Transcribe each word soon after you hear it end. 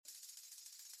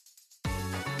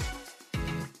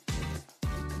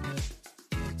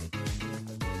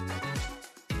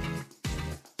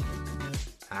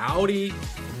Howdy.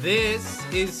 This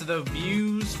is the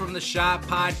Views from the Shop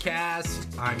podcast.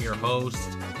 I'm your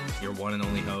host, your one and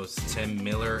only host, Tim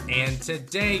Miller. And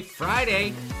today,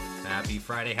 Friday, happy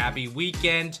Friday, happy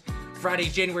weekend. Friday,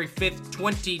 January 5th,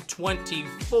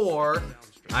 2024.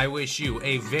 I wish you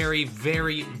a very,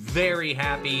 very, very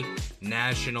happy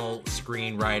National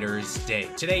Screenwriters Day.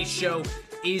 Today's show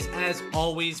is, as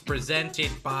always,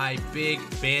 presented by Big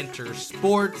Banter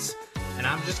Sports. And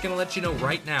I'm just going to let you know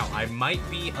right now, I might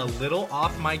be a little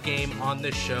off my game on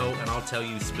this show, and I'll tell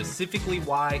you specifically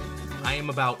why. I am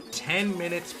about 10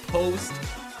 minutes post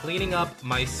cleaning up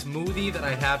my smoothie that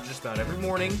I have just about every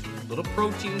morning. Little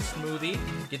protein smoothie.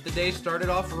 Get the day started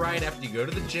off right after you go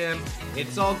to the gym.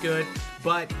 It's all good.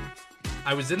 But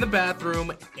I was in the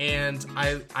bathroom, and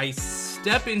I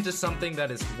step into something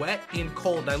that is wet and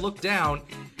cold. I look down,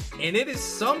 and it is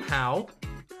somehow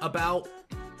about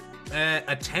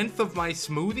a tenth of my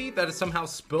smoothie that is somehow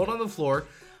spilled on the floor.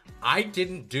 I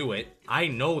didn't do it. I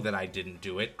know that I didn't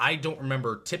do it. I don't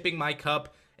remember tipping my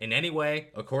cup in any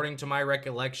way, according to my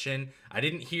recollection. I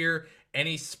didn't hear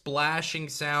any splashing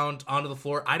sound onto the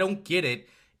floor. I don't get it.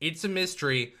 It's a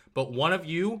mystery, but one of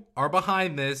you are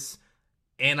behind this,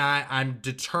 and I'm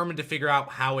determined to figure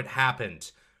out how it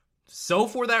happened. So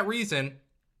for that reason,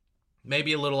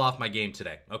 maybe a little off my game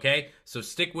today, okay? So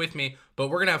stick with me, but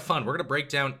we're going to have fun. We're going to break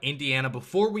down Indiana.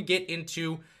 Before we get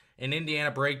into an Indiana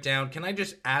breakdown, can I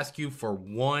just ask you for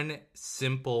one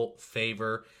simple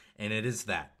favor, and it is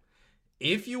that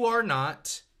if you are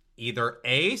not either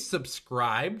A,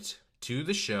 subscribed to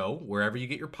the show, wherever you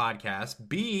get your podcasts,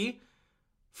 B,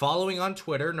 following on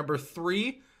Twitter, number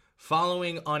 3,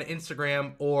 following on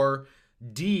Instagram, or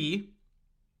D,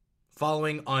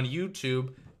 following on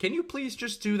YouTube, can you please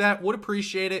just do that? Would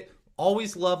appreciate it.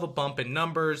 Always love a bump in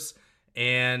numbers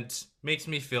and makes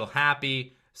me feel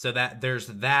happy. So that there's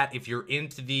that. If you're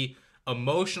into the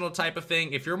emotional type of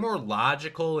thing, if you're more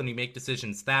logical and you make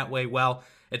decisions that way, well,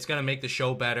 it's going to make the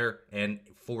show better. And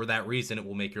for that reason, it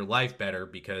will make your life better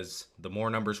because the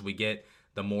more numbers we get,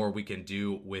 the more we can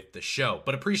do with the show.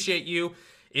 But appreciate you.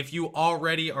 If you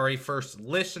already are a first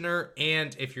listener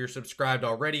and if you're subscribed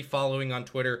already, following on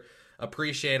Twitter,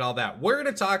 appreciate all that. We're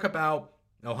going to talk about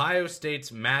Ohio State's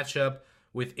matchup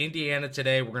with Indiana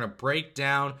today. We're going to break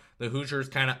down the Hoosiers'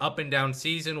 kind of up and down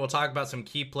season. We'll talk about some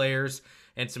key players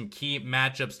and some key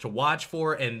matchups to watch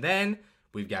for. And then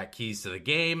we've got keys to the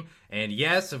game. And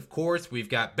yes, of course, we've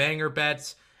got banger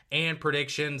bets and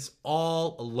predictions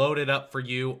all loaded up for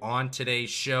you on today's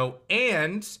show.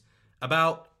 And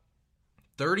about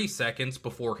 30 seconds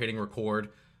before hitting record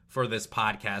for this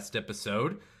podcast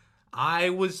episode, I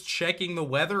was checking the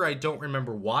weather. I don't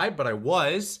remember why, but I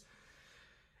was.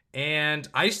 And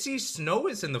I see snow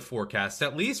is in the forecast,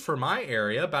 at least for my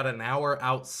area, about an hour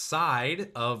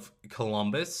outside of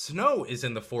Columbus. Snow is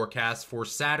in the forecast for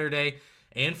Saturday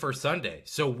and for Sunday.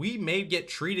 So we may get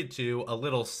treated to a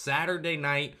little Saturday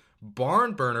night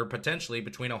barn burner, potentially,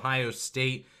 between Ohio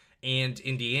State and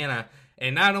Indiana.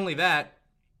 And not only that,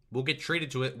 we'll get treated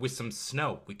to it with some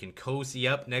snow. We can cozy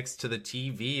up next to the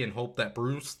TV and hope that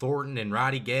Bruce Thornton and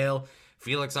Roddy Gale,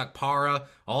 Felix Okpara,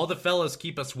 all the fellas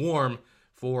keep us warm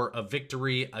for a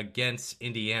victory against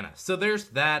Indiana. So there's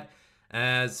that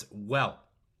as well.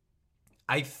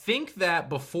 I think that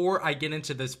before I get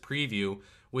into this preview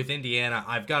with Indiana,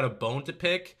 I've got a bone to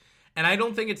pick. And I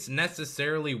don't think it's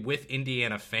necessarily with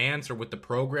Indiana fans or with the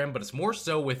program, but it's more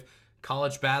so with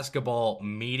college basketball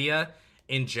media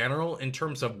in general, in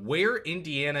terms of where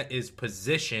Indiana is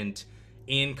positioned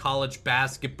in college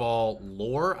basketball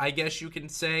lore, I guess you can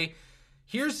say.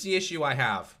 Here's the issue I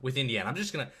have with Indiana.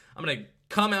 I'm gonna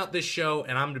come out this show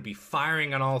and I'm gonna be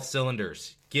firing on all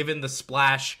cylinders, given the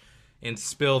splash and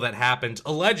spill that happened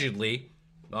allegedly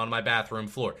on my bathroom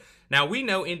floor. Now, we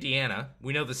know Indiana.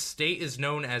 We know the state is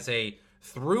known as a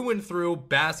through and through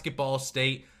basketball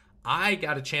state. I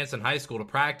got a chance in high school to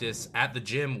practice at the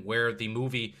gym where the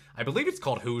movie, I believe it's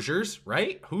called Hoosiers,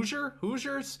 right?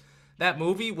 Hoosiers? That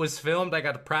movie was filmed. I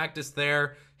got to practice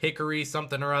there. Hickory,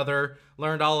 something or other.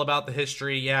 Learned all about the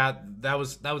history. Yeah, that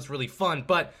was really fun.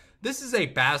 But this is a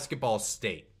basketball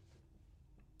state.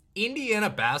 Indiana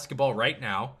basketball right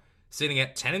now, sitting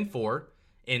at 10-4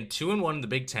 and 2-1 in the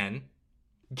Big Ten.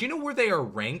 Do you know where they are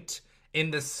ranked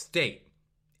in the state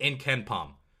in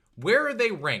KenPom? Where are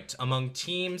they ranked among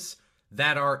teams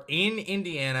that are in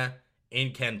Indiana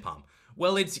in KenPom?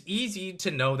 Well, it's easy to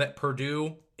know that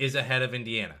Purdue is ahead of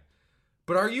Indiana.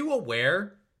 But are you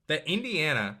aware that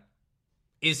Indiana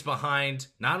is behind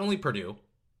not only Purdue,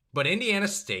 but Indiana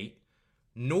State,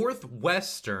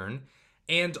 Northwestern,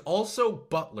 and also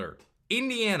Butler?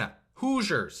 Indiana,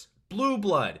 Hoosiers, Blue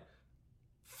Blood,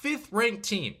 5th ranked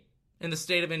team in the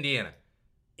state of Indiana,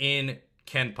 in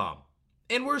KenPom.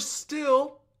 And we're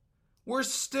still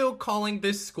calling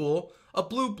this school a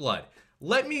blue blood.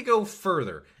 Let me go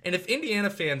further. And if Indiana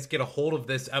fans get a hold of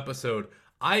this episode,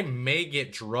 I may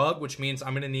get drugged, which means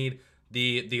I'm going to need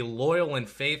the loyal and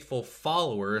faithful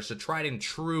followers, the tried and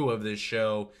true of this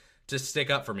show, to stick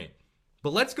up for me.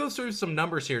 But let's go through some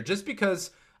numbers here just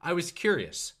because I was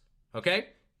curious. Okay?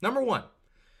 Number one,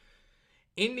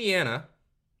 Indiana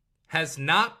has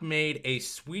not made a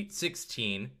Sweet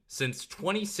 16 since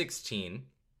 2016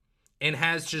 and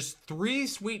has just 3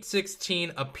 Sweet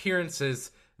 16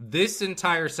 appearances this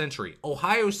entire century.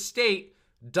 Ohio State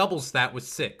doubles that with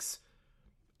 6.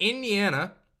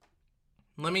 Indiana,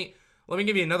 let me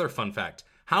give you another fun fact.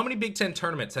 How many Big Ten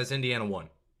tournaments has Indiana won?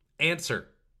 Answer,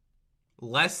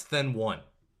 less than 1.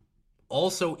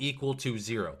 Also equal to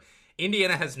 0.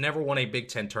 Indiana has never won a Big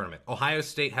Ten tournament. Ohio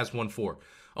State has won 4.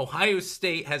 Ohio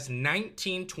State has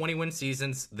 19 20-win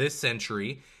seasons this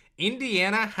century.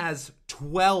 Indiana has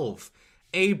 12.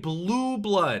 A blue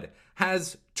blood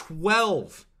has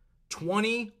 12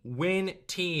 20-win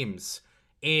teams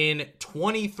in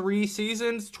 23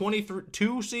 seasons,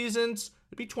 22 seasons.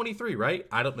 It'd be 23, right?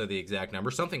 I don't know the exact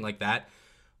number. Something like that.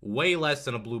 Way less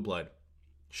than a blue blood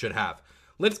should have.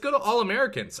 Let's go to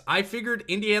All-Americans. I figured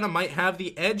Indiana might have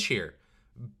the edge here.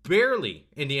 Barely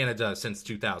Indiana does since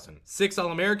 2000. 6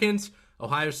 All-Americans.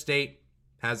 Ohio State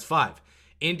has 5.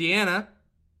 Indiana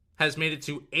has made it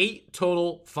to 8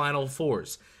 total Final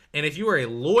Fours. And if you are a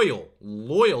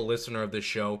loyal listener of this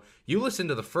show, you listened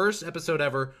to the first episode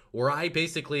ever where I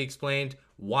basically explained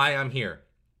why I'm here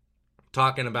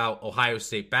talking about Ohio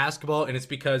State basketball. And it's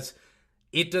because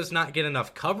it does not get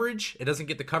enough coverage. It doesn't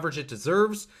get the coverage it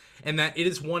deserves. And that it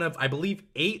is one of, I believe,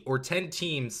 8 or 10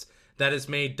 teams that has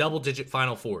made double-digit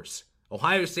Final Fours.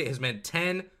 Ohio State has made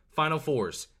 10 Final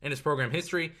Fours in its program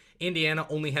history. Indiana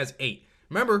only has 8.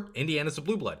 Remember, Indiana's a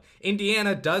blue blood.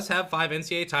 Indiana does have 5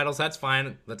 NCAA titles. That's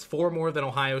fine. That's 4 more than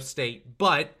Ohio State.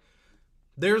 But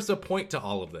there's a point to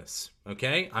all of this,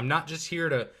 okay? I'm not just here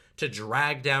to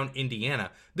drag down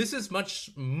Indiana. This is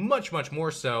much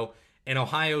more so an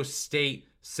Ohio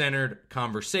State-centered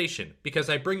conversation because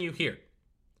I bring you here.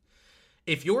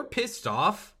 If you're pissed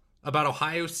off about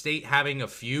Ohio State having a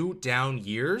few down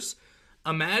years,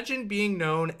 imagine being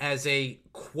known as a,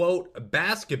 quote,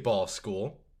 basketball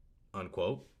school,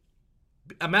 unquote.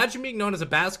 Imagine being known as a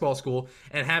basketball school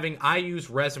and having IU's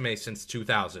resume since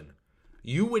 2000.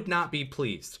 You would not be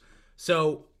pleased.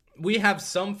 So we have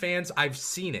some fans, I've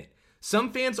seen it.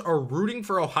 Some fans are rooting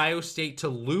for Ohio State to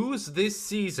lose this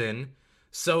season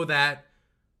so that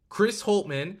Chris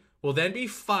Holtmann will then be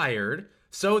fired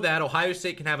so that Ohio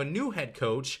State can have a new head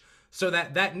coach, so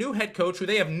that that new head coach, who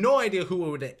they have no idea who it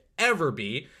would ever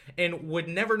be, and would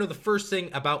never know the first thing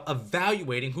about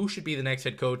evaluating who should be the next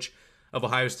head coach of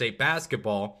Ohio State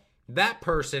basketball, that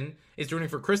person is rooting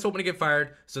for Chris Holtmann to get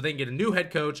fired so they can get a new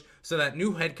head coach, so that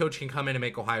new head coach can come in and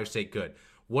make Ohio State good.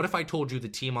 What if I told you the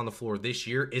team on the floor this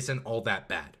year isn't all that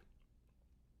bad?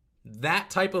 That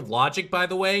type of logic, by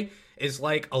the way, is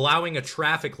like allowing a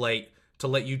traffic light to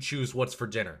let you choose what's for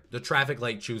dinner. The traffic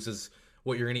light chooses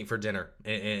what you're going to eat for dinner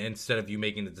instead of you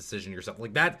making the decision yourself.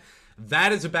 Like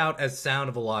that is about as sound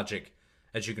of a logic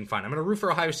as you can find. I'm going to root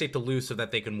for Ohio State to lose so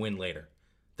that they can win later.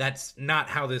 That's not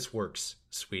how this works,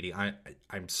 sweetie.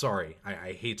 I'm sorry.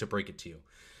 I hate to break it to you.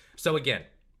 So again,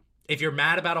 if you're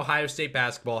mad about Ohio State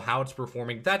basketball, how it's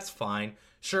performing, that's fine.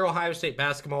 Sure, Ohio State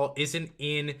basketball isn't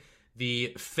in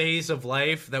the phase of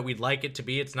life that we'd like it to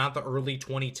be. It's not the early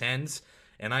 2010s,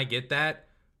 and I get that.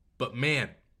 But man,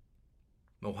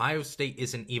 Ohio State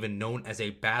isn't even known as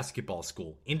a basketball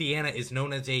school. Indiana is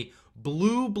known as a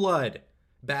blue blood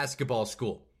basketball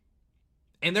school.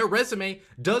 And their resume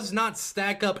does not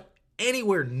stack up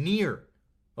anywhere near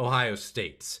Ohio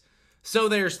State's. So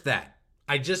there's that.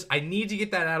 I need to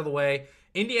get that out of the way.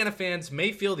 Indiana fans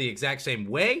may feel the exact same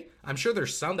way. I'm sure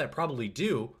there's some that probably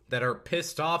do, that are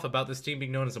pissed off about this team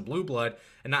being known as a blue blood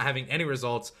and not having any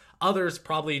results. Others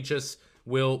probably just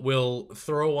will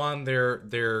throw on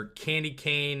their candy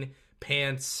cane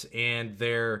pants and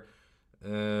their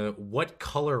what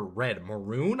color red?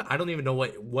 Maroon? I don't even know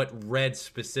what red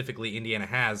specifically Indiana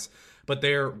has, but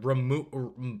they're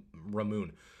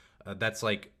Ramoon. That's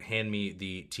like hand me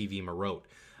the TV remote.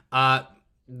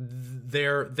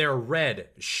 They're red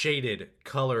shaded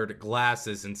colored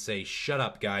glasses and say, "Shut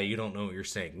up, guy, you don't know what you're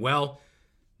saying." Well,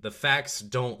 the facts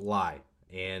don't lie,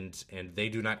 and they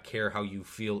do not care how you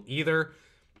feel either.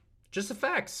 Just the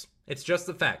facts. It's just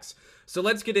the facts. So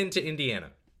let's get into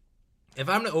Indiana. If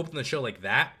I'm going to open the show like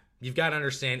that, you've got to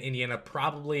understand Indiana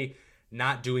probably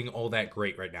not doing all that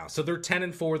great right now. So they're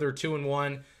 10-4, they're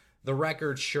 2-1. the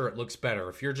record, sure, it looks better.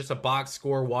 If you're just a box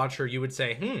score watcher, you would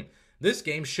say, this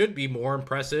game should be more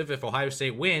impressive if Ohio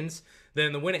State wins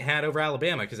than the win it had over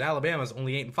Alabama, because Alabama's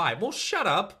only 8-5. Well, shut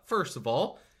up, first of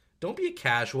all. Don't be a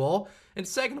casual. And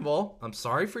second of all, I'm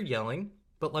sorry for yelling,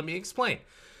 but let me explain.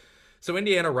 So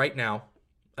Indiana right now,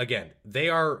 again, they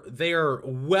are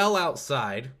well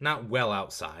outside, not well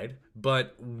outside,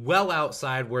 but well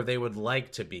outside where they would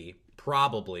like to be,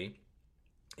 probably,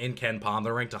 in KenPom.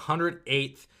 They're ranked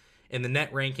 108th in the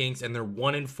net rankings, and they're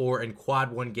 1-4 in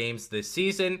quad 1 games this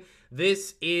season.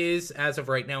 This is, as of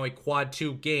right now, a quad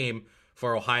 2 game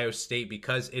for Ohio State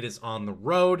because it is on the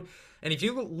road. And if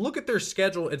you look at their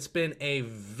schedule, it's been a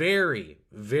very,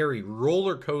 very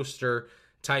roller coaster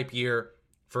type year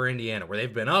for Indiana, where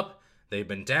they've been up, they've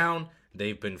been down,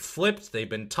 they've been flipped, they've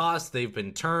been tossed, they've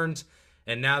been turned,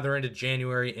 and now they're into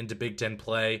January, into Big Ten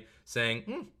play,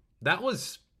 saying, that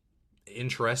was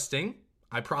interesting.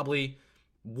 I probably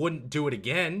wouldn't do it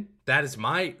again. That's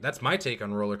my take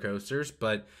on roller coasters,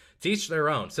 but to each their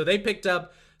own. So they picked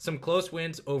up some close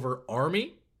wins over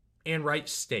Army and Wright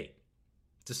State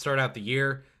to start out the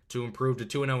year, to improve to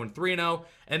 2-0 and 3-0,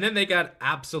 and then they got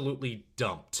absolutely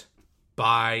dumped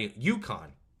by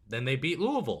UConn. Then they beat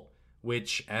Louisville,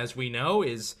 which, as we know,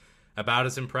 is about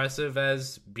as impressive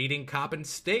as beating Coppin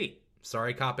State.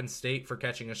 Sorry, Coppin State, for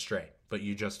catching a stray, but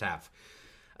you just have.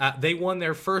 They won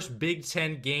their first Big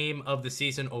Ten game of the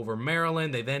season over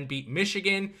Maryland. They then beat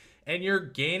Michigan, and you're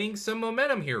gaining some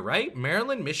momentum here, right?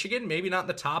 Maryland, Michigan, maybe not in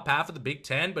the top half of the Big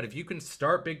Ten, but if you can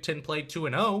start Big Ten play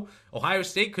 2-0, Ohio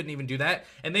State couldn't even do that,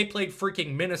 and they played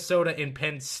freaking Minnesota and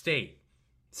Penn State.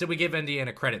 So we give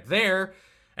Indiana credit there,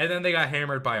 and then they got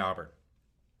hammered by Auburn.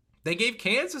 They gave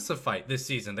Kansas a fight this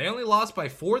season. They only lost by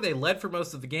 4. They led for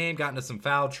most of the game, got into some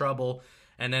foul trouble,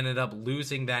 and ended up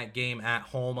losing that game at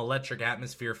home. Electric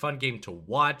atmosphere, fun game to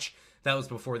watch. That was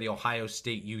before the Ohio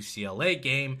State-UCLA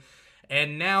game.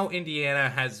 And now Indiana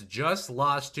has just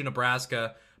lost to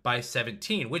Nebraska by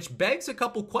 17, which begs a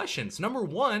couple questions. Number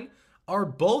one, are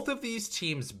both of these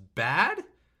teams bad?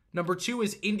 Number two,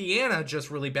 is Indiana just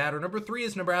really bad? Or number three,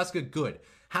 is Nebraska good?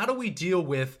 How do we deal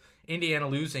with Indiana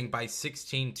losing by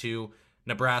 16 to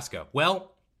Nebraska?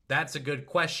 Well, that's a good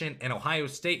question, and Ohio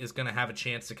State is going to have a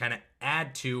chance to kind of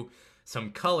add to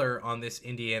some color on this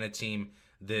Indiana team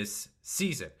this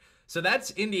season. So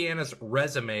that's Indiana's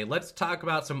resume. Let's talk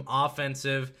about some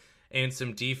offensive and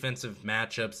some defensive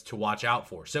matchups to watch out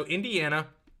for. So Indiana,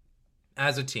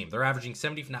 as a team, they're averaging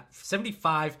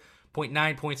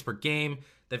 75.9 points per game.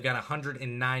 They've got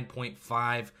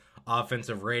 109.5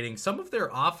 offensive rating. Some of their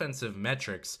offensive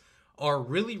metrics are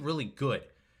really, really good.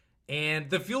 And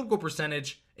the field goal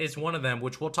percentage is one of them,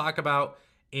 which we'll talk about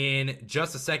in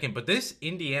just a second. But this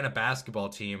Indiana basketball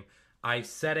team, I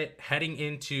said it heading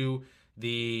into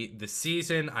the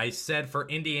season. I said for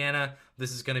Indiana,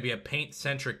 this is going to be a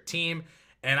paint-centric team,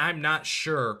 and I'm not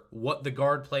sure what the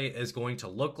guard play is going to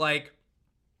look like.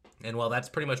 And, well, that's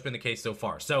pretty much been the case so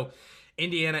far. So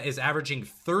Indiana is averaging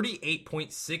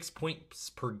 38.6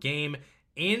 points per game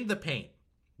in the paint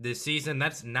this season.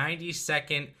 That's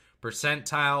 92nd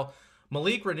percentile.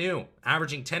 Malik Reneau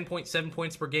averaging 10.7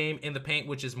 points per game in the paint,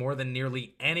 which is more than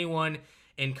nearly anyone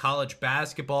in college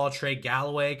basketball. Trey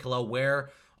Galloway, Kel'el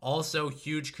Ware, also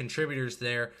huge contributors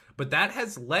there. But that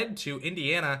has led to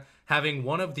Indiana having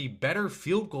one of the better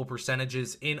field goal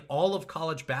percentages in all of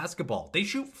college basketball. They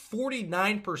shoot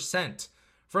 49%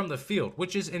 from the field,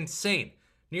 which is insane.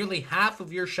 Nearly half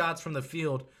of your shots from the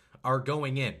field are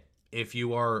going in if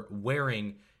you are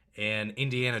wearing an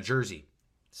Indiana jersey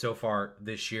so far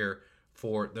this year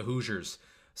for the Hoosiers.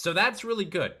 So that's really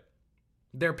good.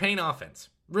 Their paint offense,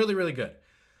 really, really good.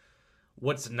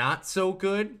 What's not so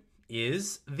good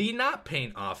is the not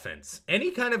paint offense.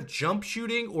 Any kind of jump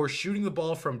shooting or shooting the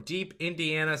ball from deep,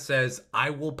 Indiana says, I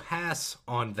will pass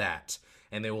on that.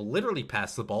 And they will literally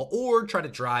pass the ball or try to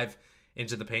drive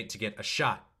into the paint to get a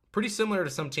shot. Pretty similar to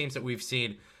some teams that we've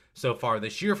seen so far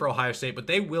this year for Ohio State, but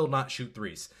they will not shoot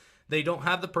threes. They don't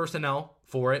have the personnel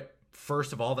for it.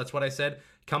 First of all, that's what I said.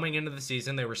 Coming into the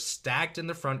season, they were stacked in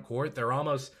the front court. They've got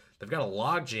a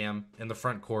logjam in the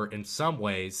front court in some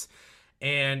ways.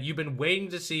 And you've been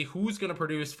waiting to see who's going to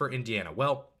produce for Indiana.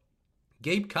 Well,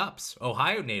 Gabe Cupps,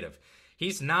 Ohio native,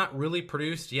 he's not really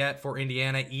produced yet for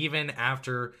Indiana, even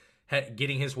after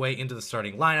getting his way into the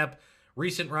starting lineup.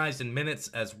 Recent rise in minutes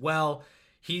as well.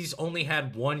 He's only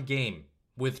had one game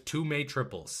with 2 made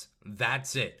triples.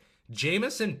 That's it.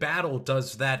 Jamison Battle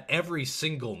does that every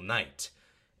single night.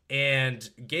 And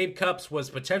Gabe Cupps was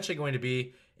potentially going to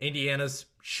be Indiana's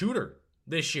shooter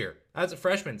this year as a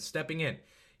freshman stepping in.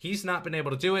 He's not been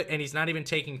able to do it, and he's not even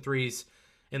taking threes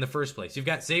in the first place. You've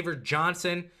got Xavier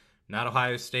Johnson, Not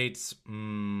Ohio State's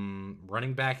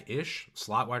running back-ish,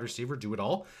 slot wide receiver, do it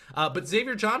all. But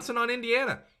Xavier Johnson on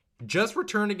Indiana just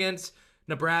returned against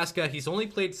Nebraska. He's only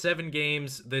played 7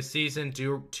 games this season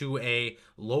due to a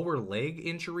lower leg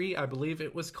injury, I believe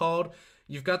it was called.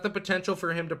 You've got the potential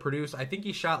for him to produce. I think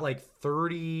he shot like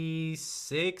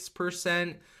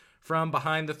 36% from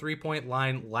behind the three-point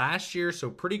line last year, so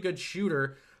pretty good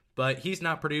shooter, but he's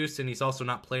not produced, and he's also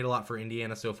not played a lot for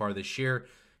Indiana so far this year.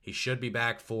 He should be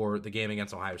back for the game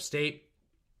against Ohio State.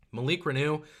 Malik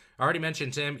Reneau, I already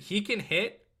mentioned him. He can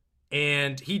hit,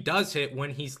 and he does hit when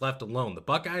he's left alone. The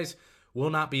Buckeyes will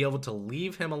not be able to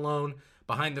leave him alone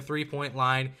behind the three-point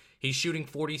line. He's shooting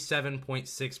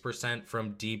 47.6%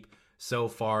 from deep so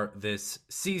far this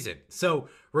season. So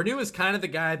Reneau is kind of the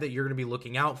guy that you're going to be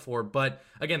looking out for, but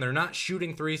again, they're not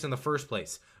shooting threes in the first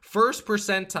place. First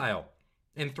percentile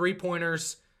in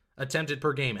three-pointers attempted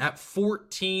per game at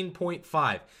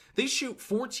 14.5. They shoot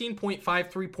 14.5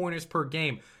 three-pointers per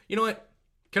game. You know what?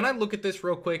 Can I look at this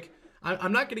real quick?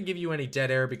 I'm not going to give you any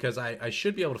dead air because I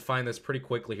should be able to find this pretty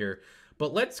quickly here.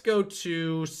 But let's go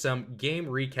to some game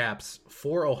recaps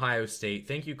for Ohio State.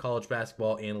 Thank you, College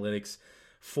Basketball Analytics,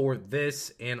 for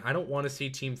this. And I don't want to see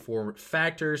team forward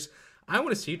factors. I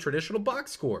want to see traditional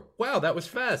box score. Wow, that was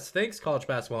fast. Thanks, College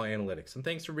Basketball Analytics. And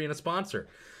thanks for being a sponsor.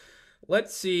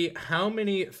 Let's see how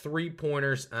many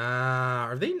three-pointers.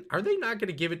 Are they not going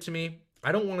to give it to me?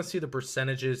 I don't want to see the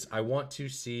percentages. I want to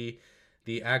see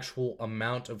the actual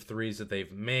amount of threes that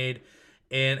they've made.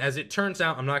 And as it turns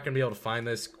out, I'm not going to be able to find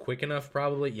this quick enough,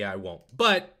 probably. Yeah, I won't.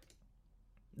 But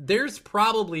there's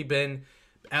probably been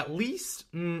at least,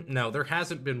 no, there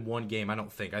hasn't been one game, I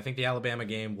don't think. I think the Alabama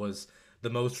game was the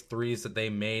most threes that they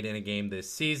made in a game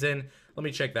this season. Let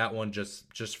me check that one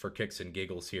just for kicks and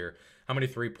giggles here. How many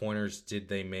three-pointers did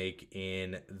they make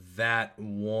in that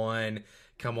one?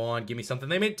 Come on, give me something.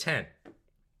 They made 10.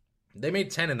 They made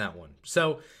 10 in that one.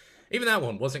 So even that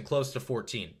one wasn't close to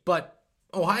 14. But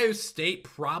Ohio State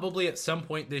probably at some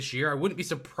point this year, I wouldn't be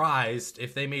surprised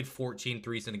if they made 14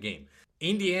 threes in a game.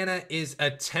 Indiana is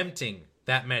attempting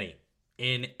that many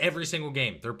in every single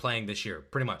game they're playing this year,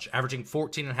 pretty much. Averaging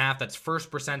 14.5. That's first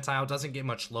percentile. Doesn't get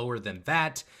much lower than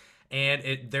that.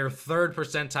 And they're third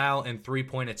percentile in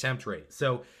three-point attempt rate.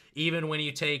 So even when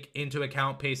you take into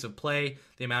account pace of play,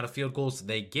 the amount of field goals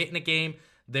they get in a game,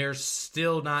 they're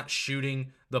still not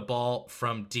shooting the ball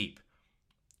from deep.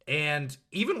 And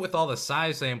even with all the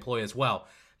size they employ as well,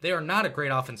 they are not a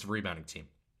great offensive rebounding team.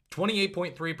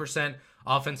 28.3%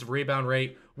 offensive rebound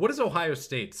rate. What is Ohio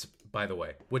State's, by the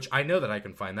way? Which I know that I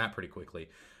can find that pretty quickly.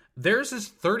 Theirs is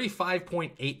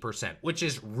 35.8%, which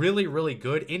is really, really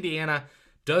good. Indiana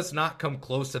does not come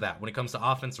close to that when it comes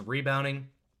to offensive rebounding.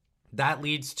 That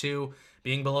leads to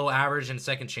being below average in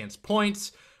second chance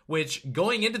points, which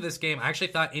going into this game, I actually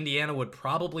thought Indiana would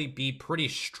probably be pretty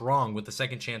strong with the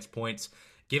second chance points,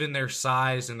 given their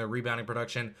size and their rebounding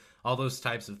production, all those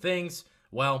types of things.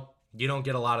 Well, you don't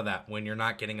get a lot of that when you're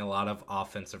not getting a lot of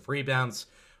offensive rebounds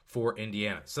for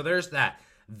Indiana. So there's that.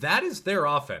 That is their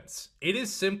offense. It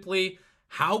is simply,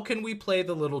 how can we play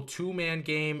the little two-man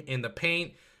game in the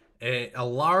paint? A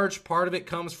large part of it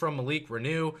comes from Malik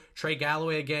Reneau. Trey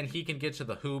Galloway, again, he can get to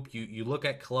the hoop. You look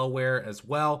at Kelowna Ware as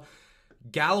well.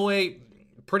 Galloway,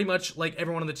 pretty much like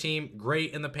everyone on the team,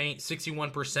 great in the paint,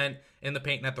 61% in the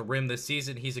paint and at the rim this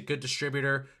season. He's a good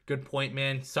distributor, good point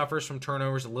man. Suffers from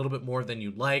turnovers a little bit more than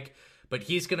you'd like, but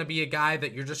he's going to be a guy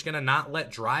that you're just going to not let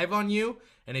drive on you.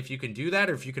 And if you can do that,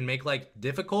 or if you can make life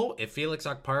difficult, if Felix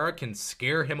Okpara can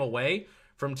scare him away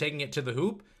from taking it to the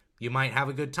hoop, you might have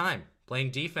a good time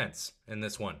playing defense in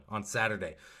this one on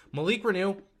Saturday. Malik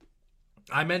Reneau,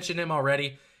 I mentioned him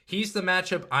already. He's the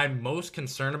matchup I'm most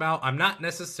concerned about. I'm not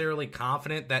necessarily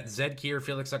confident that Zed Key or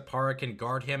Felix Okpara can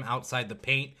guard him outside the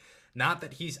paint. Not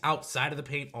that he's outside of the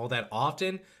paint all that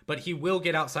often, but he will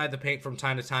get outside the paint from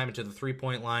time to time into the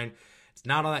three-point line. It's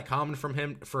not all that common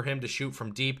for him to shoot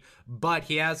from deep, but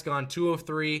he has gone 2 of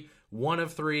 3, 1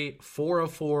 of 3, 4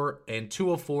 of 4, and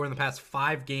 2 of 4 in the past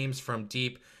 5 games from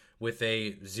deep, with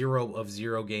a 0 of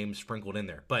 0 game sprinkled in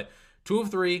there. But 2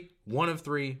 of 3, 1 of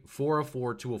 3, 4 of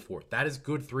 4, 2 of 4. That is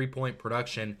good three-point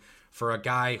production for a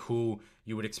guy who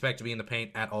you would expect to be in the paint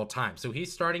at all times. So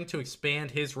he's starting to expand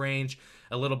his range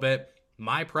a little bit.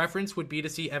 My preference would be to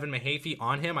see Evan Mahaffey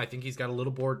on him. I think he's got a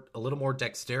little more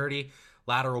dexterity,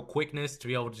 lateral quickness to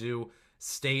be able to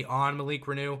stay on Malik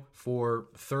Reneau for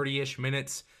 30-ish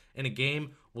minutes in a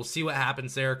game. We'll see what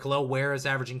happens there. Kelowna Ware is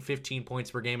averaging 15 points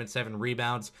per game and 7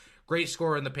 rebounds. Great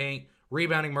scorer in the paint.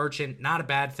 Rebounding merchant, not a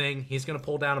bad thing. He's going to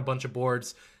pull down a bunch of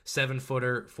boards.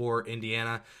 7-footer for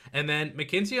Indiana. And then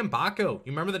Mackenzie Mbako.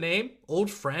 You remember the name? Old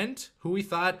friend who we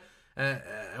thought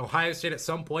Ohio State at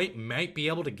some point might be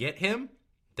able to get him.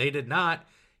 They did not.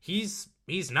 He's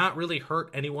not really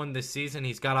hurt anyone this season.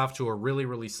 He's got off to a really,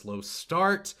 really slow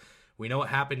start. We know what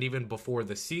happened even before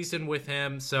the season with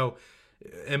him. So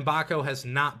Mbako has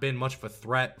not been much of a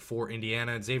threat for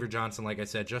Indiana. And Xavier Johnson, like I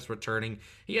said, just returning.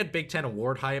 He had Big Ten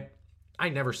award hype. I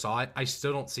never saw it. I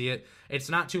still don't see it. It's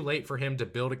not too late for him to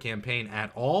build a campaign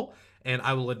at all. And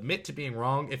I will admit to being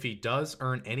wrong if he does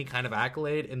earn any kind of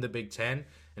accolade in the Big Ten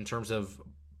in terms of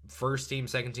first team,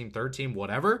 second team, third team,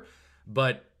 whatever.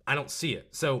 But I don't see it.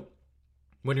 So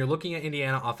when you're looking at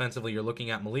Indiana offensively, you're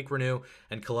looking at Malik Reneau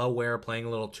and Kel'el Ware playing a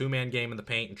little two-man game in the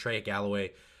paint, and Trey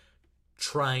Galloway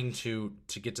trying to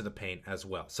get to the paint as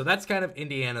well. So that's kind of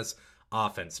Indiana's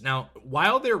offense. Now,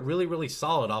 while they're really, really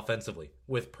solid offensively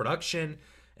with production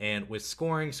and with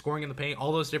scoring in the paint,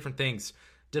 all those different things,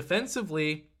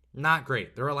 defensively, not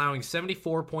great. They're allowing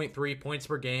 74.3 points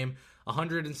per game,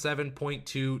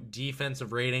 107.2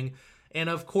 defensive rating. And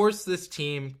of course, this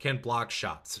team can block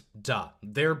shots. Duh.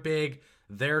 They're big,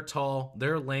 they're tall,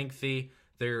 they're lengthy,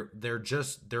 they're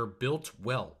built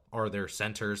well, are their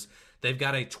centers. They've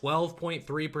got a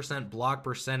 12.3% block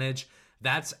percentage.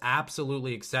 That's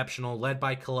absolutely exceptional, led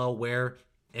by Kel'el Ware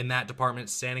in that department,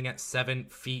 standing at 7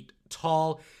 feet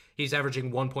tall. He's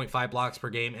averaging 1.5 blocks per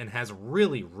game and has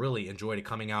really, really enjoyed a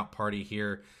coming out party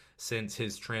here since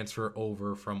his transfer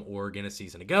over from Oregon a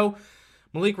season ago.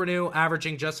 Malik Reneau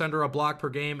averaging just under a block per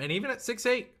game, and even at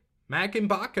 6'8", Mac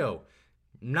Mbako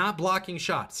not blocking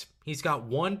shots. He's got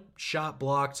one shot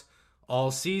blocked all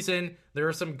season. There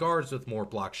are some guards with more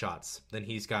block shots than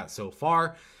he's got so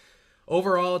far.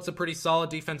 Overall, it's a pretty solid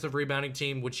defensive rebounding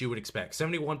team, which you would expect.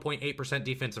 71.8%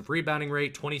 defensive rebounding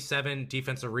rate, 27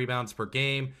 defensive rebounds per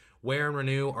game. Ware and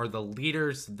Reneau are the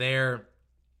leaders there,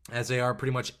 as they are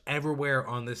pretty much everywhere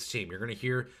on this team. You're going to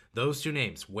hear those two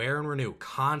names, Ware and Reneau,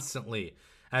 constantly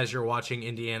as you're watching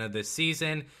Indiana this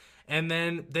season. And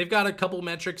then they've got a couple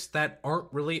metrics that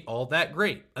aren't really all that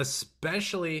great,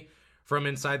 especially from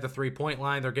inside the three-point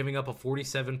line. They're giving up a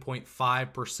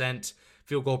 47.5%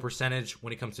 field goal percentage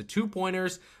when it comes to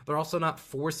two-pointers. They're also not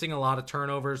forcing a lot of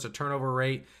turnovers. The turnover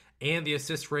rate and the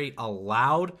assist rate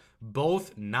allowed,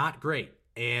 both not great.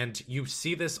 And you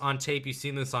see this on tape. You've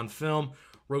seen this on film.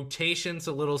 Rotation's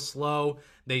a little slow.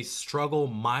 They struggle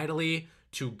mightily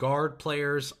to guard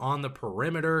players on the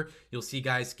perimeter. You'll see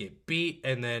guys get beat,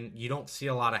 and then you don't see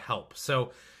a lot of help.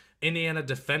 So Indiana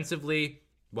defensively,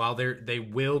 while they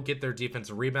will get their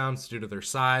defensive rebounds due to their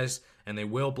size, and they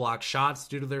will block shots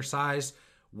due to their size,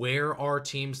 where are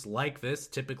teams like this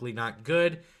typically not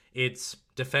good? It's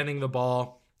defending the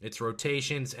ball, it's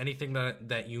rotations, anything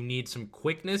that you need some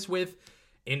quickness with.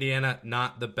 Indiana,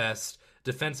 not the best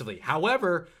defensively.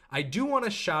 However, I do want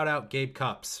to shout out Gabe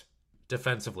Cupps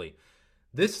defensively.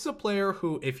 This is a player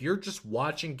who, if you're just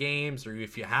watching games or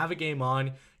if you have a game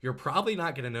on, you're probably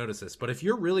not going to notice this. But if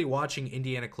you're really watching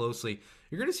Indiana closely,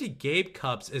 you're going to see Gabe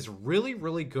Cupps is really,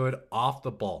 really good off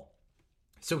the ball.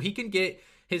 So he can get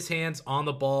his hands on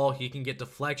the ball. He can get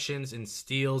deflections and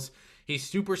steals. He's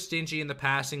super stingy in the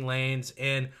passing lanes.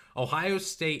 And Ohio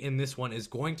State in this one is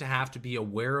going to have to be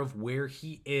aware of where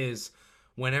he is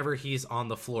whenever he's on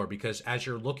the floor. Because as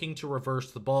you're looking to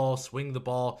reverse the ball, swing the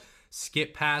ball,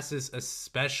 skip passes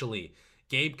especially,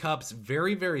 Gabe Cupps,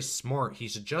 very, very smart.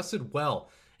 He's adjusted well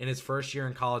in his first year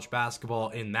in college basketball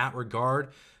in that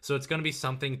regard. So it's going to be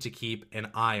something to keep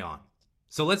an eye on.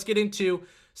 So let's get into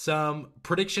some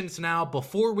predictions now.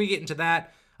 Before we get into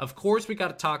that, of course, we got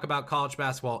to talk about college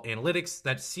basketball analytics.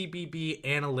 That's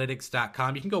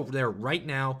cbbanalytics.com. You can go there right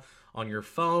now on your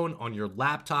phone, on your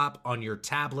laptop, on your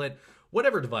tablet,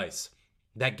 whatever device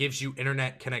that gives you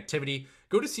internet connectivity.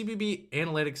 Go to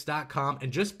cbbanalytics.com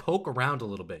and just poke around a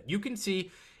little bit. You can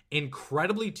see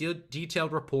incredibly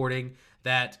detailed reporting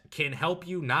that can help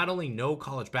you not only know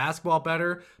college basketball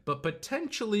better, but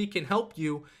potentially can help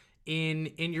you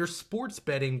in your sports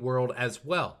betting world as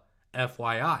well,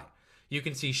 FYI. You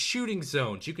can see shooting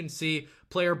zones. You can see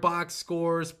player box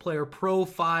scores, player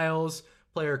profiles,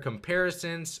 player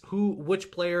comparisons,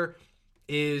 which player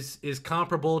is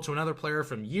comparable to another player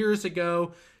from years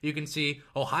ago. You can see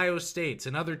Ohio State's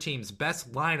and other teams'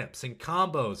 best lineups and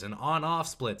combos and on-off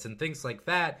splits and things like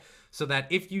that, so that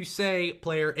if you say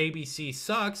player ABC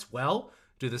sucks, well,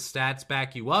 do the stats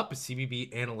back you up?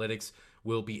 CBB Analytics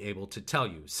will be able to tell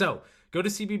you. So go to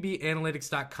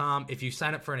cbbanalytics.com. If you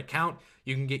sign up for an account,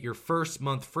 you can get your first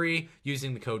month free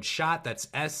using the code SHOT. That's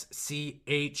SCHOTT,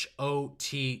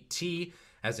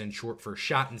 as in short for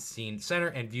Schottenstein Center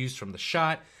and views from the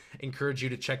shot. Encourage you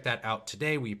to check that out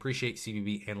today. We appreciate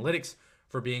CBB Analytics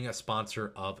for being a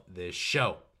sponsor of this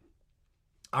show.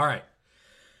 All right.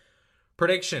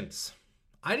 Predictions.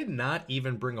 I did not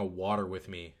even bring a water with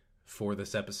me for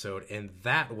this episode, and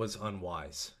that was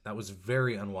unwise. That was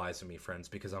very unwise of me, friends,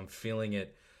 because I'm feeling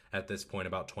it at this point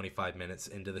about 25 minutes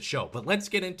into the show. But let's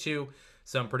get into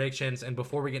some predictions, and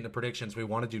before we get into predictions, we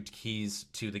want to do keys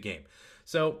to the game.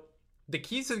 So the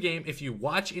keys to the game, if you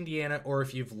watch Indiana or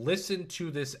if you've listened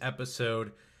to this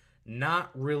episode,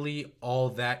 not really all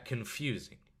that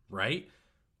confusing, right?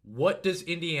 What does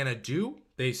Indiana do?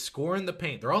 They score in the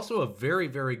paint. They're also a very,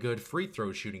 very good free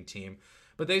throw shooting team,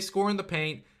 but they score in the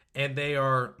paint and they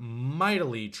are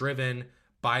mightily driven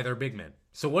by their big men.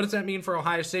 So what does that mean for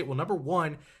Ohio State? Well, number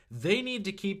one, they need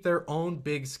to keep their own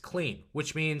bigs clean,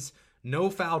 which means no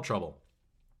foul trouble.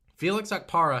 Felix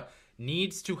Okpara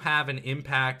needs to have an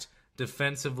impact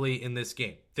defensively in this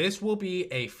game. This will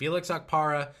be a Felix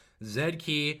Okpara, Zed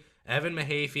Key, Evan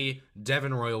Mahaffey,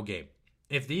 Devin Royal game.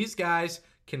 If these guys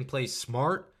can play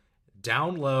smart,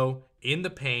 down low, in the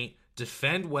paint,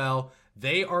 defend well,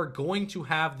 they are going to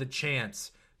have the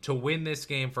chance to win this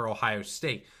game for Ohio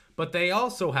State. But they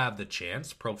also have the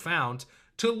chance, profound,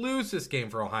 to lose this game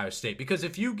for Ohio State. Because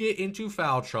if you get into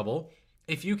foul trouble,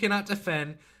 if you cannot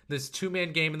defend this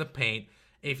two-man game in the paint,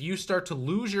 if you start to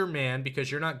lose your man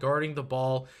because you're not guarding the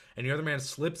ball and your other man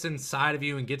slips inside of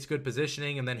you and gets good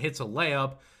positioning and then hits a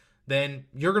layup, then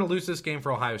you're going to lose this game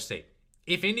for Ohio State.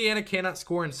 If Indiana cannot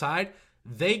score inside,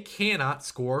 they cannot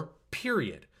score,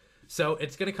 period. So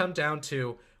it's going to come down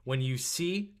to when you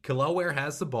see Kel'el Ware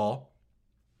has the ball,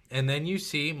 and then you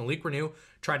see Malik Reneau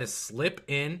try to slip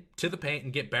in to the paint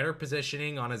and get better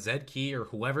positioning on a Zed Key or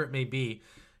whoever it may be,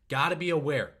 got to be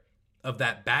aware of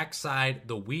that backside,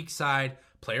 the weak side.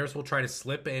 Players will try to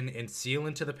slip in and seal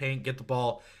into the paint, get the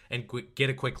ball, and get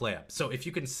a quick layup. So if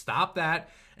you can stop that,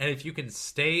 and if you can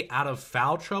stay out of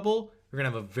foul trouble, you're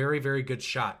going to have a very, very good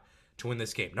shot to win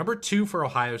this game. Number two for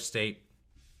Ohio State,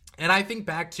 and I think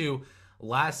back to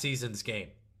last season's game.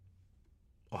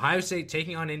 Ohio State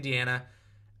taking on Indiana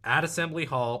at Assembly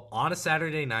Hall on a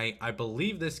Saturday night. I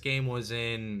believe this game was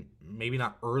in, maybe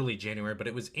not early January, but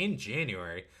it was in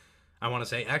January, I want to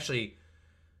say. Actually,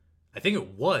 I think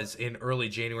it was in early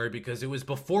January because it was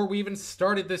before we even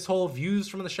started this whole Views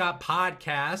from the Shop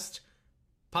podcast.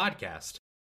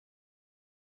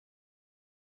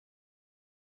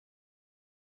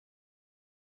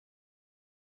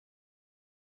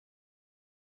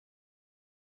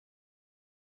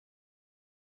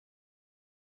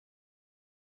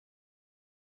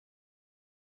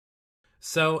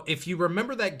 So if you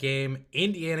remember that game,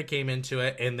 Indiana came into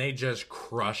it and they just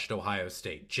crushed Ohio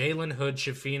State. Jalen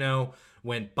Hood-Schifino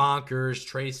went bonkers.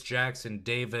 Trace Jackson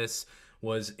Davis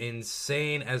was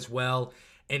insane as well.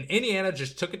 And Indiana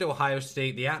just took it to Ohio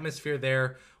State. The atmosphere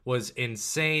there was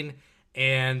insane.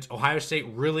 And Ohio State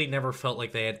really never felt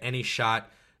like they had any shot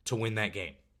to win that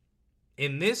game.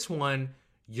 In this one,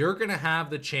 you're going to have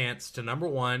the chance to, number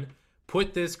one,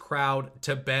 put this crowd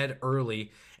to bed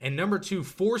early, and number two,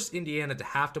 force Indiana to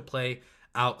have to play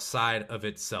outside of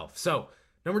itself. So,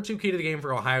 number two key to the game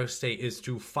for Ohio State is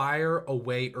to fire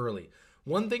away early.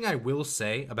 One thing I will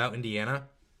say about Indiana,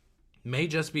 may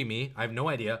just be me, I have no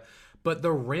idea, but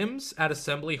the rims at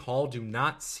Assembly Hall do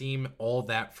not seem all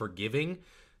that forgiving.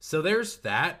 So there's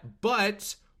that,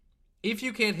 but if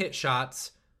you can't hit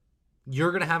shots,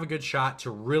 you're going to have a good shot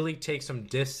to really take some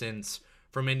distance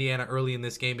from Indiana early in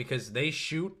this game because they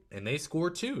shoot and they score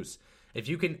twos. If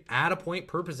you can add a point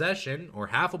per possession, or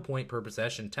half a point per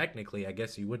possession, technically, I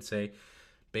guess you would say,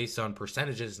 based on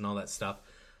percentages and all that stuff,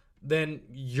 then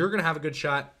you're going to have a good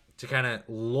shot to kind of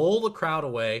lull the crowd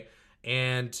away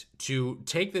and to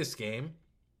take this game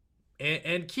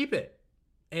and keep it.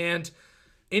 And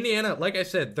Indiana, like I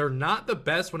said, they're not the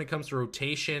best when it comes to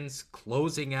rotations,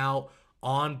 closing out,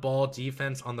 on-ball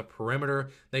defense on the perimeter.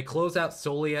 They close out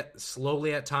slowly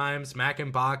at times. Mac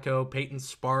Mbako, Peyton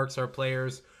Sparks are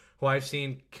players who I've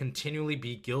seen continually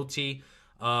be guilty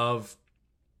of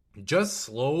just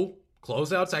slow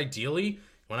closeouts. Ideally, you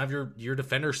want to have your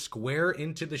defender square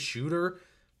into the shooter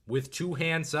with two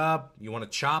hands up. You want to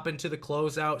chop into the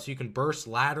closeout so you can burst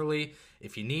laterally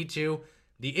if you need to.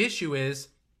 The issue is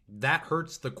that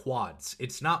hurts the quads.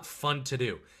 It's not fun to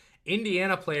do.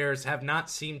 Indiana players have not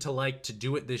seemed to like to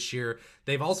do it this year.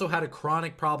 They've also had a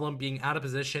chronic problem being out of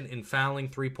position and fouling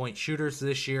three-point shooters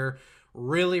this year.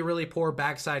 Really, really poor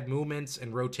backside movements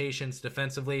and rotations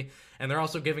defensively. And they're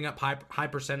also giving up high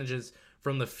percentages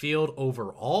from the field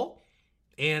overall.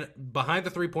 And behind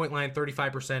the three-point line,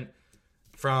 35%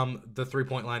 from the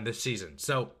three-point line this season.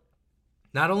 So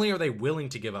not only are they willing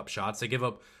to give up shots, they give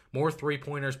up more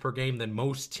three-pointers per game than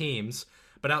most teams.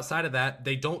 But outside of that,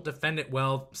 they don't defend it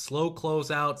well. Slow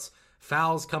closeouts,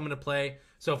 fouls come into play.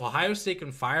 So if Ohio State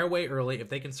can fire away early, if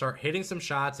they can start hitting some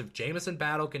shots, if Jamison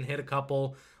Battle can hit a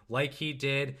couple like he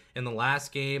did in the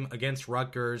last game against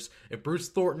Rutgers, if Bruce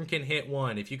Thornton can hit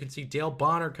one, if you can see Dale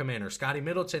Bonner come in or Scotty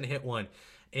Middleton hit one,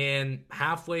 and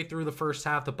halfway through the first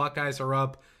half, the Buckeyes are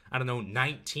up,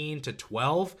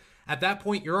 19-12. At that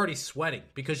point, you're already sweating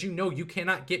because you know you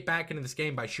cannot get back into this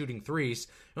game by shooting threes.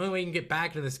 The only way you can get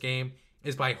back into this game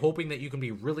is by hoping that you can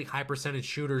be really high percentage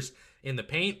shooters in the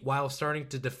paint while starting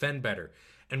to defend better.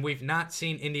 And we've not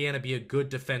seen Indiana be a good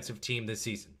defensive team this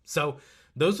season. So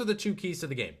those are the two keys to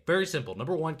the game. Very simple.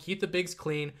 Number one, keep the bigs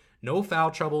clean. No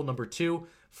foul trouble. Number two,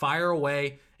 fire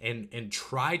away and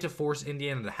try to force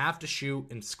Indiana to have to shoot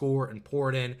and score and pour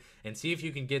it in and see if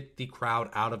you can get the crowd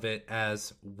out of it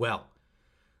as well.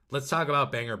 Let's talk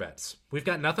about banger bets. We've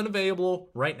got nothing available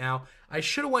right now. I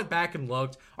should have went back and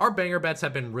looked. Our banger bets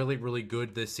have been really, really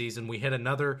good this season. We had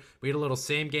a little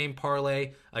same game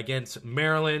parlay against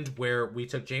Maryland where we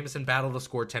took Jamison Battle to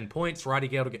score 10 points, Roddy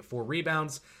Gale to get 4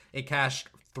 rebounds. It cashed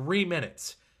 3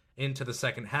 minutes into the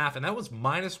second half, and that was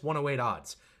minus 108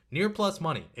 odds. Near plus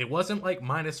money. It wasn't like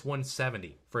minus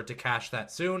 170 for it to cash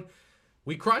that soon.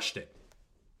 We crushed it.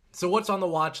 So what's on the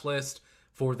watch list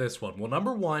for this one? Well,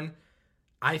 number one,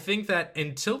 I think that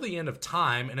until the end of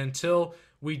time and until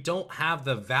we don't have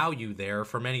the value there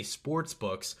for many sports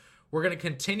books, we're going to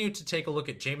continue to take a look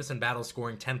at Jamison Battle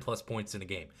scoring 10 plus points in a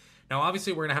game. Now,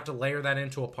 obviously, we're going to have to layer that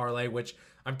into a parlay, which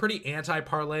I'm pretty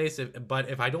anti-parlays, but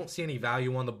if I don't see any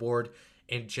value on the board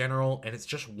in general, and it's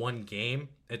just one game,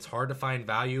 it's hard to find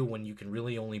value when you can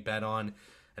really only bet on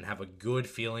and have a good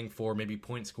feeling for maybe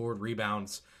points scored,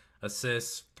 rebounds,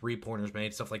 assists, 3-pointers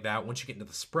made, stuff like that. Once you get into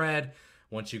the spread,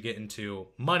 once you get into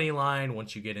money line,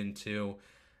 once you get into,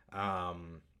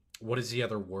 what is the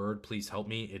other word? Please help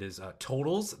me. It is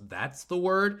totals. That's the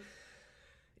word.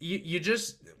 You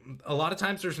just, a lot of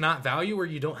times there's not value or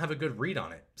you don't have a good read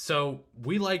on it. So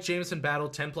we like Jamison Battle,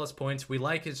 10 plus points. We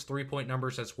like his 3-point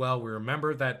numbers as well. We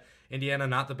remember that Indiana,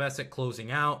 not the best at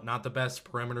closing out, not the best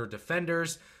perimeter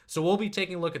defenders. So we'll be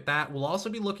taking a look at that. We'll also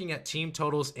be looking at team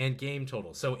totals and game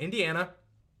totals. So Indiana,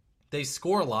 they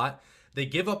score a lot. They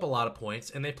give up a lot of points,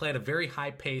 and they play at a very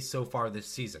high pace so far this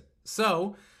season.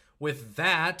 So with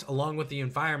that, along with the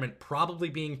environment probably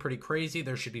being pretty crazy,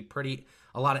 there should be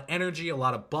a lot of energy, a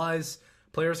lot of buzz.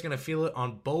 Players going to feel it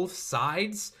on both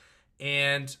sides.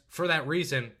 And for that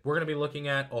reason, we're going to be looking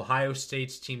at Ohio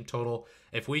State's team total.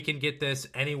 If we can get this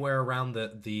anywhere around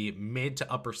the mid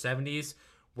to upper 70s,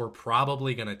 we're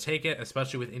probably going to take it,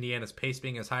 especially with Indiana's pace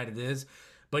being as high as it is.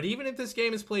 But even if this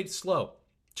game is played slow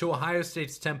to Ohio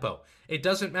State's tempo, it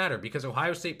doesn't matter because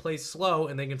Ohio State plays slow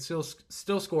and they can still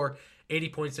score 80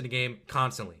 points in a game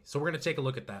constantly. So we're going to take a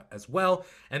look at that as well.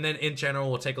 And then in general,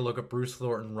 we'll take a look at Bruce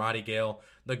Thornton, Roddy Gale,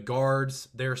 the guards,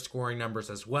 their scoring numbers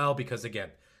as well, because again,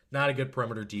 not a good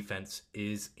perimeter defense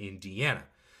is Indiana.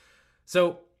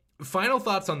 So final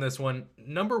thoughts on this one.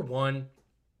 Number one,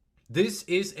 this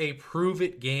is a prove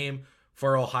it game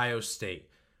for Ohio State.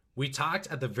 We talked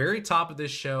at the very top of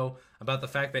this show about the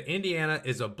fact that Indiana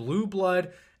is a blue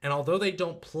blood, and although they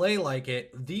don't play like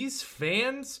it, these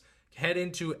fans head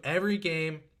into every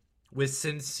game with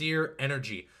sincere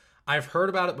energy. I've heard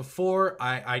about it before.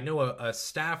 I know a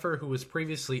staffer who was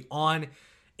previously on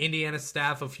Indiana's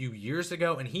staff a few years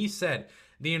ago, and he said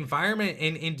the environment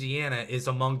in Indiana is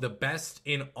among the best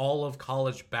in all of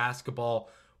college basketball.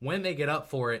 When they get up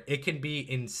for it, it can be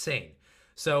insane.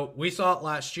 So we saw it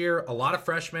last year, a lot of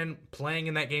freshmen playing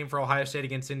in that game for Ohio State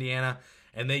against Indiana,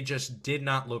 and they just did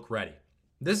not look ready.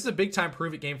 This is a big-time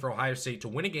prove-it game for Ohio State to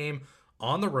win a game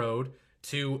on the road,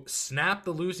 to snap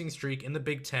the losing streak in the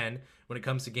Big Ten when it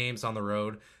comes to games on the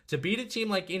road, to beat a team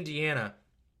like Indiana.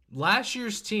 Last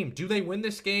year's team, do they win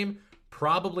this game?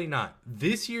 Probably not.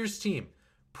 This year's team,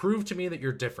 prove to me that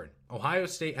you're different. Ohio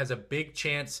State has a big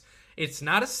chance. It's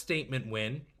not a statement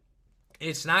win.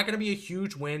 It's not going to be a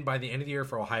huge win by the end of the year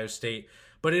for Ohio State,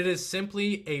 but it is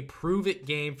simply a prove-it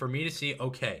game for me to see,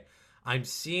 okay, I'm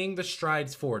seeing the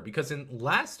strides forward. Because in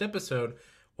last episode,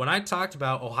 when I talked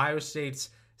about Ohio State's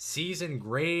season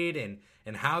grade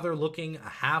and how they're looking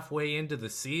halfway into the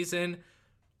season,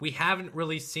 we haven't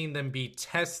really seen them be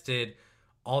tested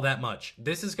all that much.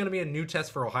 This is going to be a new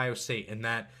test for Ohio State in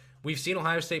that we've seen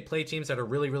Ohio State play teams that are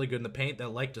really, really good in the paint, that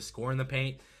like to score in the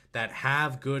paint, that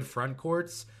have good front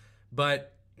courts.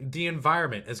 But the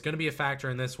environment is going to be a factor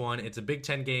in this one. It's a Big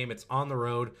Ten game. It's on the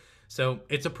road. So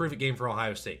it's a prove-it game for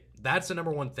Ohio State. That's the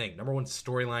number one thing, number one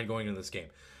storyline going into this game.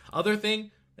 Other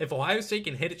thing, if Ohio State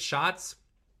can hit its shots,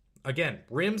 again,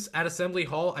 rims at Assembly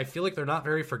Hall, I feel like they're not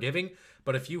very forgiving.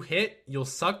 But if you hit, you'll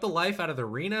suck the life out of the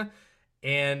arena.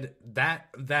 And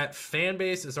that fan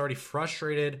base is already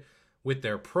frustrated with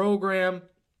their program.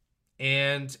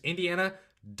 And Indiana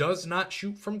does not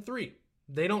shoot from three.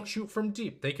 They don't shoot from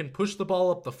deep. They can push the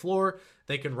ball up the floor.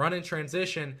 They can run in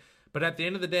transition. But at the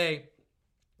end of the day,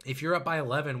 if you're up by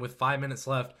 11 with 5 minutes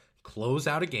left, close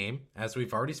out a game, as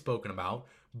we've already spoken about.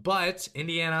 But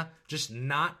Indiana just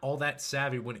not all that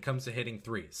savvy when it comes to hitting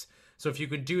threes. So if you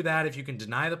can do that, if you can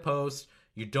deny the post,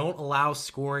 you don't allow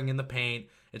scoring in the paint,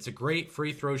 it's a great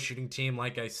free throw shooting team,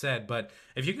 like I said. But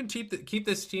if you can keep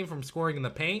this team from scoring in the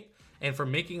paint and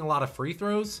from making a lot of free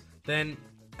throws, then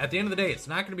at the end of the day, it's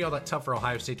not going to be all that tough for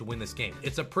Ohio State to win this game.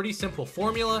 It's a pretty simple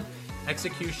formula.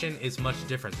 Execution is much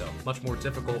different, though. Much more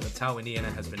difficult. It's how Indiana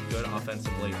has been good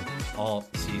offensively all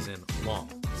season long.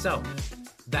 So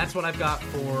that's what I've got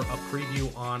for a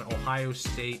preview on Ohio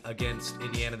State against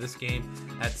Indiana. This game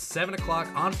at 7 o'clock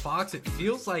on Fox. It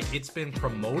feels like it's been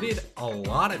promoted a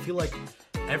lot. I feel like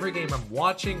every game I'm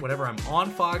watching, whenever I'm on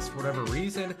Fox, for whatever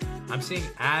reason, I'm seeing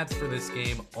ads for this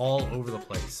game all over the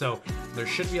place. So there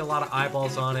should be a lot of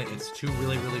eyeballs on it. It's two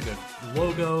really, really good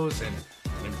logos and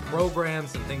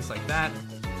programs and things like that.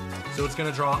 So it's going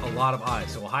to draw a lot of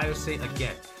eyes. So Ohio State,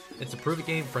 again, it's a prove-it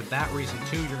game for that reason,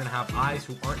 too. You're going to have eyes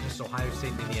who aren't just Ohio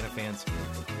State and Indiana fans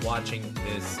watching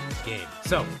this game.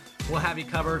 So we'll have you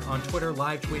covered on Twitter,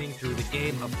 live tweeting through the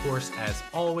game, of course, as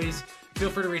always. Feel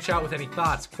free to reach out with any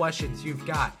thoughts, questions you've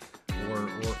got, or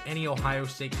any Ohio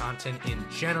State content in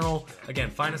general.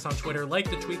 Again, find us on Twitter. Like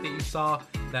the tweet that you saw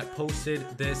that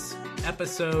posted this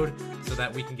episode so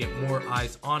that we can get more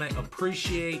eyes on it.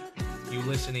 Appreciate you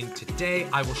listening today.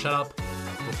 I will shut up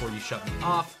before you shut me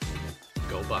off.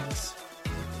 Go Bucks.